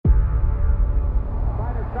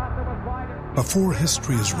Before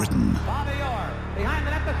history is written,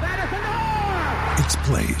 it's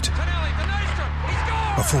played.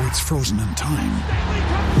 Before it's frozen in time,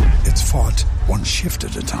 it's fought one shift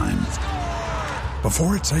at a time.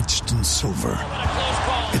 Before it's etched in silver,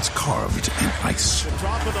 it's carved in ice.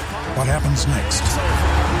 What happens next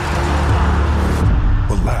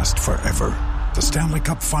will last forever. The Stanley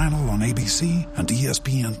Cup Final on ABC and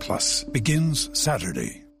ESPN Plus begins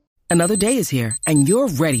Saturday. Another day is here, and you're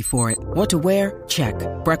ready for it. What to wear? Check.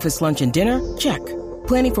 Breakfast, lunch, and dinner? Check.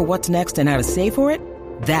 Planning for what's next and how to save for it?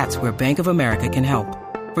 That's where Bank of America can help.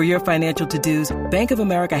 For your financial to-dos, Bank of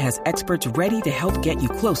America has experts ready to help get you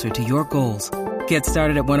closer to your goals. Get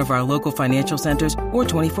started at one of our local financial centers or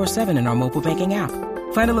 24/7 in our mobile banking app.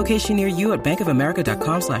 Find a location near you at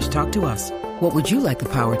bankofamerica.com/talktous. What would you like the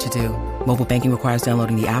power to do? Mobile banking requires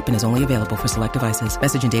downloading the app and is only available for select devices.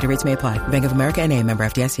 Message and data rates may apply. Bank of America N.A., member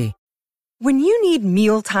FDIC. When you need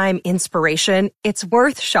mealtime inspiration, it's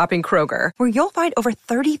worth shopping Kroger, where you'll find over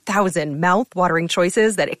 30,000 mouth-watering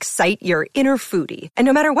choices that excite your inner foodie. And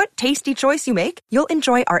no matter what tasty choice you make, you'll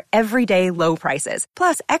enjoy our everyday low prices,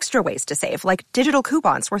 plus extra ways to save, like digital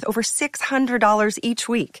coupons worth over $600 each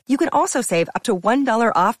week. You can also save up to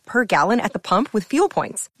 $1 off per gallon at the pump with fuel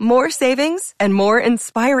points. More savings and more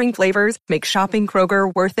inspiring flavors make shopping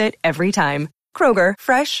Kroger worth it every time. Kroger,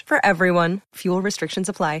 fresh for everyone. Fuel restrictions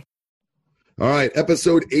apply. All right,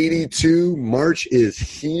 episode 82. March is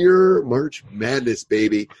here. March Madness,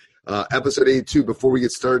 baby. Episode 82. Before we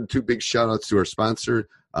get started, two big shout-outs to our sponsor.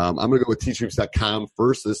 I'm going to go with teachhoops.com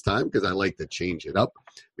first this time because I like to change it up.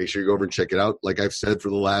 Make sure you go over and check it out. Like I've said for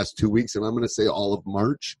the last 2 weeks, and I'm going to say all of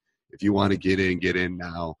March. If you want to get in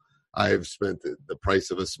now. I've spent the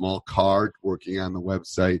price of a small car working on the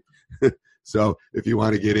website. So if you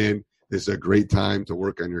want to get in, this is a great time to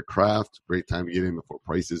work on your craft, great time to get in before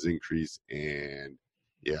prices increase, and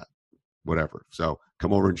yeah, whatever. So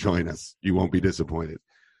come over and join us. You won't be disappointed.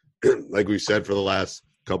 Like we said for the last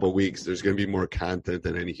couple of weeks, there's going to be more content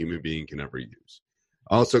than any human being can ever use.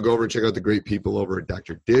 Also, go over and check out the great people over at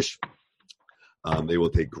Dr. Dish. They will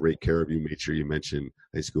take great care of you. Make sure you mention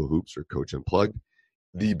High School Hoops or Coach Unplugged.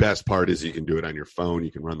 The best part is you can do it on your phone.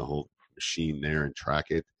 You can run the whole machine there and track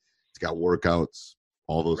it. It's got workouts.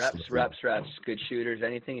 All those reps. Good shooters.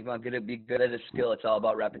 Anything you want to be good at a skill, it's all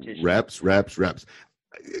about repetition. Reps. I'll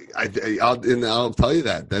tell you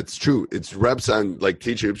that. That's true. It's reps on like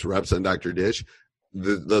Teach Hoops, reps on Dr. Dish.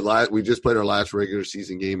 We just played our last regular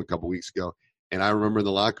season game a couple weeks ago, and I remember in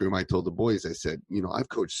the locker room I told the boys, I said, I've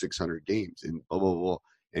coached 600 games and blah blah blah,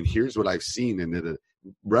 and here's what I've seen. And the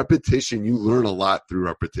repetition, you learn a lot through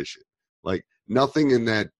repetition. Like nothing in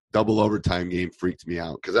that double overtime game freaked me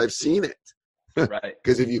out because I've seen it. Right.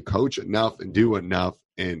 Because if you coach enough and do enough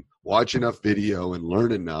and watch enough video and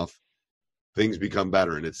learn enough, things become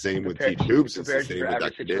better. And it's same with Teach Hoops. It's the same with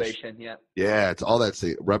Dr. Dish. Yeah, it's all that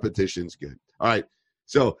same. Repetition's good. All right.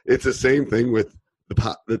 So it's the same thing with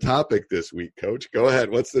the topic this week, Coach. Go ahead.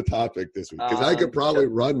 What's the topic this week? Because I could probably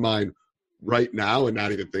run mine right now and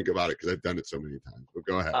not even think about it because I've done it so many times. But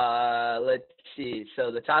go ahead. Let's see.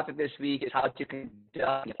 So the topic this week is how to conduct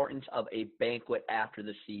the importance of a banquet after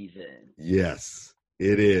the season. Yes,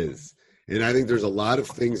 it is. And I think there's a lot of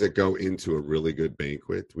things that go into a really good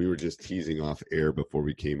banquet. We were just teasing off air before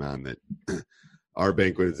we came on that our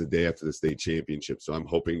banquet is the day after the state championship. So I'm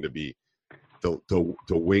hoping to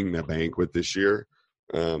wing the banquet this year.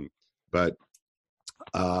 So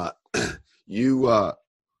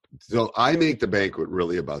I make the banquet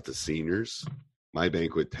really about the seniors. My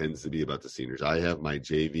banquet tends to be about the seniors. I have my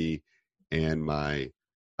JV and my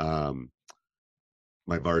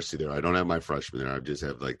varsity there. I don't have my freshmen there. I just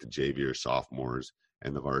have like the JV or sophomores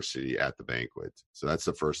and the varsity at the banquet. So that's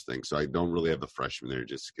the first thing. So I don't really have the freshmen there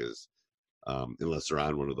just because unless they're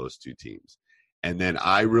on one of those two teams. And then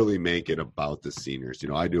I really make it about the seniors.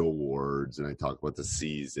 I do awards and I talk about the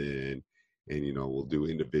season. And, we'll do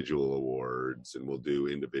individual awards and we'll do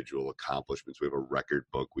individual accomplishments. We have a record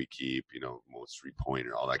book we keep, most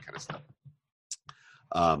 3-pointer, all that kind of stuff.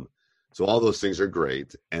 So all those things are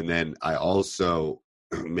great. And then I also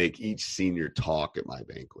make each senior talk at my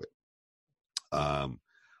banquet. I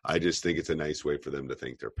just think it's a nice way for them to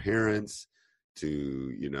thank their parents,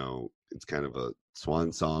 it's kind of a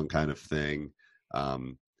swan song kind of thing.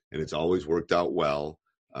 And it's always worked out well.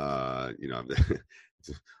 It's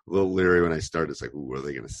a little leery when I start. It's like, ooh, what are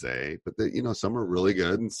they going to say? But some are really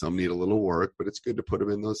good and some need a little work, but it's good to put them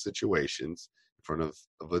in those situations in front of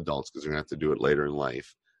adults because they're going to have to do it later in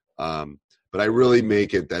life. But I really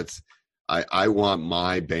make it, I want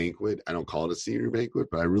my banquet. I don't call it a senior banquet,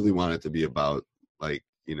 but I really want it to be about like,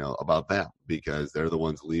 about them, because they're the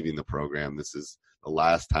ones leaving the program. This is the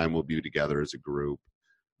last time we'll be together as a group.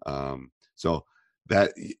 So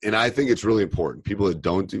that, and I think it's really important. People that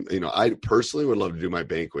don't do, I personally would love to do my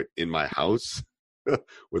banquet in my house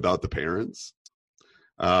without the parents.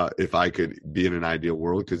 If I could be in an ideal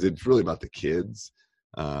world, because it's really about the kids.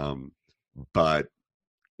 But,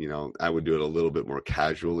 I would do it a little bit more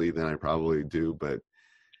casually than I probably do. But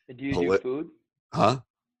do you do food? Huh?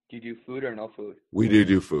 Do you do food or no food? We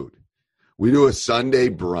do food. We do a Sunday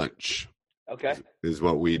brunch. Okay. Is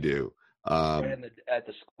what we do. Right at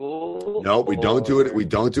the school? No, we don't do it. We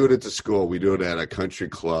don't do it at the school. We do it at a country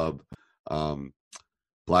club,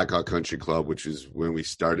 Blackhawk Country Club, which is when we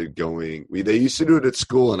started going. They used to do it at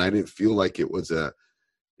school, and I didn't feel like it was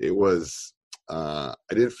I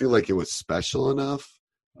didn't feel like it was special enough.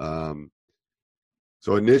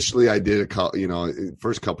 So initially I did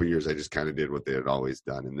first couple of years, I just kind of did what they had always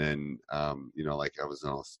done. And then, like I was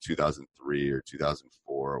in 2003 or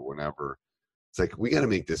 2004 or whenever, it's like, we got to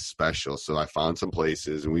make this special. So I found some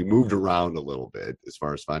places, and we moved around a little bit as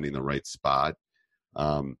far as finding the right spot.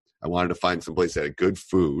 I wanted to find some place that had good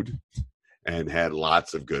food and had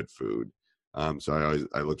lots of good food. So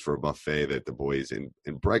I looked for a buffet that the boys you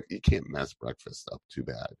can't mess breakfast up too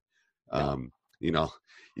bad.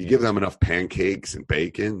 You give them enough pancakes and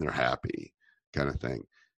bacon, they're happy, kind of thing.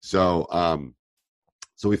 So,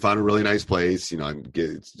 so we found a really nice place.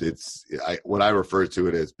 What I refer to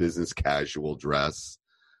it as business casual dress.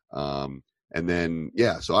 And then,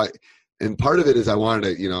 and part of it is I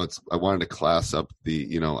wanted to class up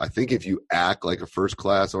I think if you act like a first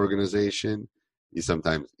class organization, you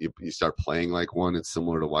sometimes you start playing like one. It's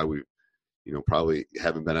similar to why we, probably I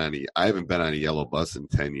haven't been on a yellow bus in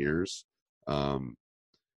 10 years.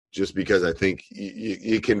 Just because I think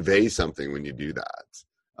you convey something when you do that.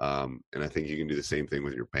 And I think you can do the same thing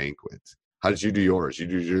with your banquet. How did you do yours? You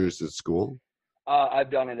do yours at school?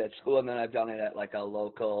 I've done it at school, and then I've done it at like a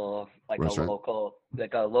local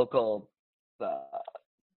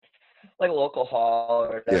hall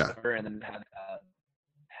or whatever, and then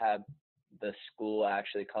have the school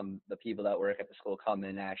actually the people that work at the school come in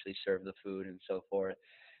and actually serve the food and so forth.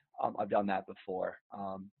 I've done that before.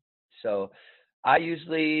 So I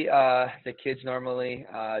usually, the kids normally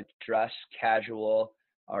dress casual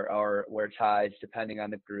or wear ties depending on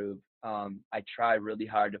the group. I try really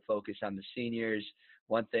hard to focus on the seniors.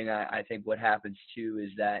 One thing I think what happens too is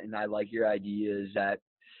that, and I like your idea, is that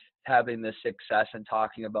having the success and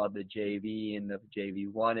talking about the JV and the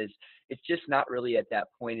JV1 it's just not really at that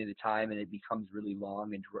point in the time, and it becomes really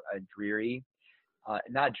long and dreary.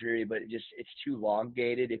 Not dreary, but it's too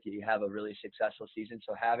elongated if you have a really successful season.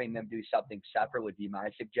 So having them do something separate would be my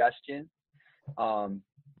suggestion.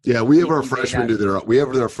 We have our freshmen do their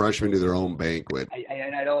own banquet.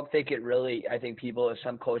 I don't think I think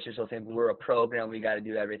some coaches will think we're a program, we got to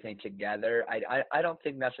do everything together. I don't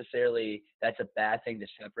think necessarily that's a bad thing to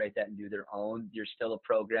separate that and do their own. You're still a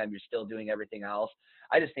program, you're still doing everything else.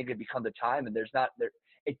 I just think it becomes a time, and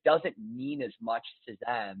it doesn't mean as much to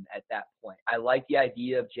them at that point. I like the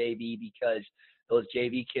idea of JV because those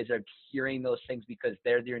JV kids are hearing those things because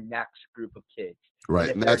they're their next group of kids.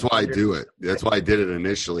 Right, and that's why I do it. That's why I did it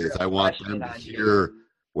initially. Is I want them to hear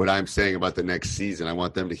what I'm saying about the next season. I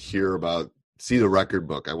want them to see the record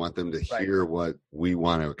book. I want them to hear what we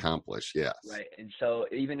want to accomplish. Yes. Right, and so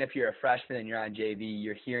even if you're a freshman and you're on JV,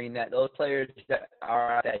 you're hearing that those players that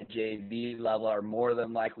are at that JV level are more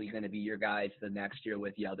than likely going to be your guys the next year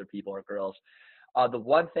with the other people or girls. The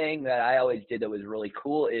one thing that I always did that was really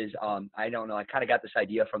cool is, I don't know, I kind of got this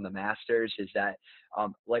idea from the Masters, is that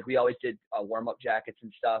like we always did warm-up jackets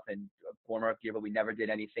and stuff and warm-up gear, but we never did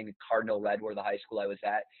anything in Cardinal Red where the high school I was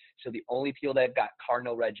at. So the only people that got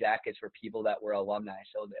Cardinal Red jackets were people that were alumni.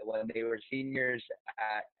 So that when they were seniors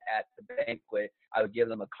at the banquet, I would give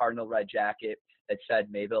them a Cardinal Red jacket that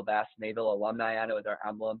said Mayville alumni on it with our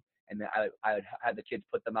emblem. And then I would have the kids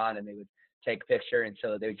put them on, and they would take a picture, and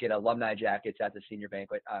so they would get alumni jackets at the senior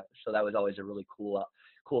banquet. So that was always a really cool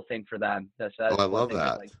thing for them. So I love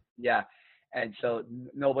that. And so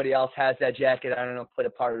nobody else has that jacket. I don't know, put a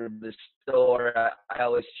part of the store. I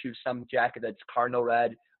always choose some jacket that's Cardinal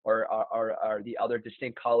Red or the other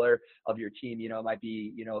distinct color of your team. It might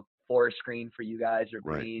be, forest green for you guys, or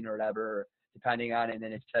green or whatever, depending on it. And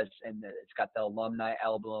then it says, and it's got the alumni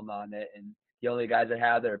emblem on it. And the only guys that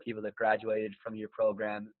have that are people that graduated from your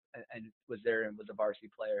program and was there and was a varsity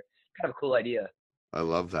player. Kind of a cool idea. I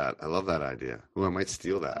love that. I love that idea. Oh, I might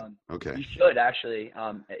steal that. Okay. You should actually.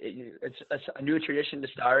 It's a new tradition to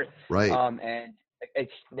start. Right. And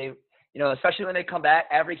they especially when they come back.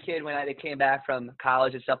 Every kid when they came back from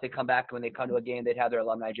college and stuff, they come back when they come to a game, they'd have their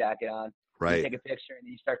alumni jacket on. Right. You take a picture and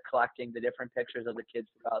you start collecting the different pictures of the kids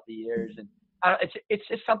throughout the years. And it's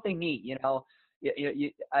just something neat, you know.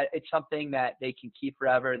 It's something that they can keep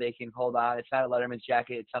forever. They can hold on. It's not a Letterman's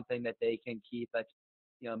jacket. It's something that they can keep that,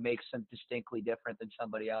 you know, makes them distinctly different than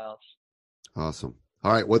somebody else. Awesome.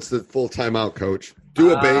 All right. What's the full timeout, Coach?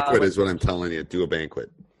 Do a banquet is what I'm telling you. Do a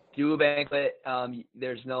banquet. Do a banquet.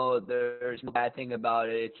 There's no bad thing about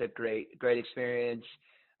it. It's a great experience.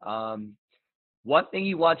 One thing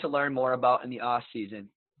you want to learn more about in the off season?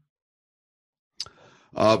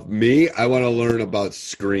 Me, I want to learn about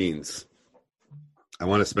screens. I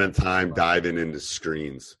want to spend time diving into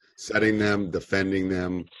screens, setting them, defending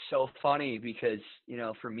them. It's so funny because, you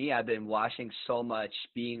know, for me, I've been watching so much,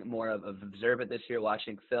 being more of an observant this year,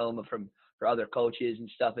 watching film for other coaches and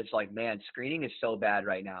stuff. It's like, man, screening is so bad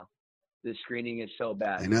right now. The screening is so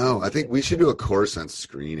bad. I know. I think we should do a course on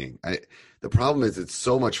screening. The problem is it's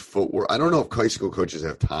so much footwork. I don't know if high school coaches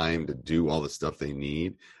have time to do all the stuff they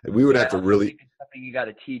need. And we would have to really. It's something you got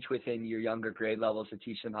to teach within your younger grade levels to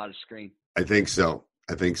teach them how to screen. I think so.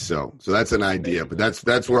 So that's an idea, but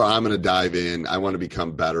that's where I'm going to dive in. I want to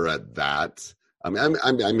become better at that. I mean,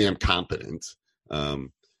 I'm competent,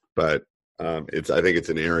 but I think it's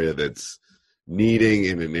an area that's needing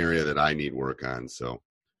and an area that I need work on. So,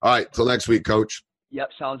 all right, till next week, Coach. Yep,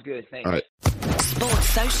 sounds good. Thanks. All right. Sports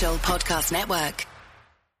Social Podcast Network.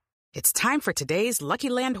 It's time for today's Lucky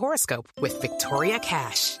Land horoscope with Victoria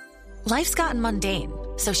Cash. Life's gotten mundane,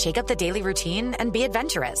 so shake up the daily routine and be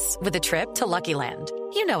adventurous with a trip to Lucky Land.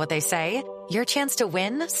 You know what they say, your chance to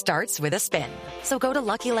win starts with a spin. So go to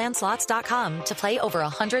LuckyLandSlots.com to play over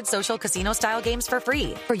 100 social casino-style games for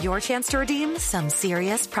free for your chance to redeem some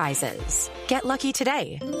serious prizes. Get lucky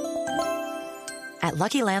today at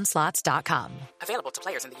LuckyLandSlots.com. Available to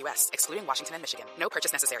players in the U.S., excluding Washington and Michigan. No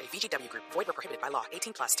purchase necessary. VGW Group. Void where prohibited by law.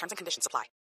 18+. Terms and conditions apply.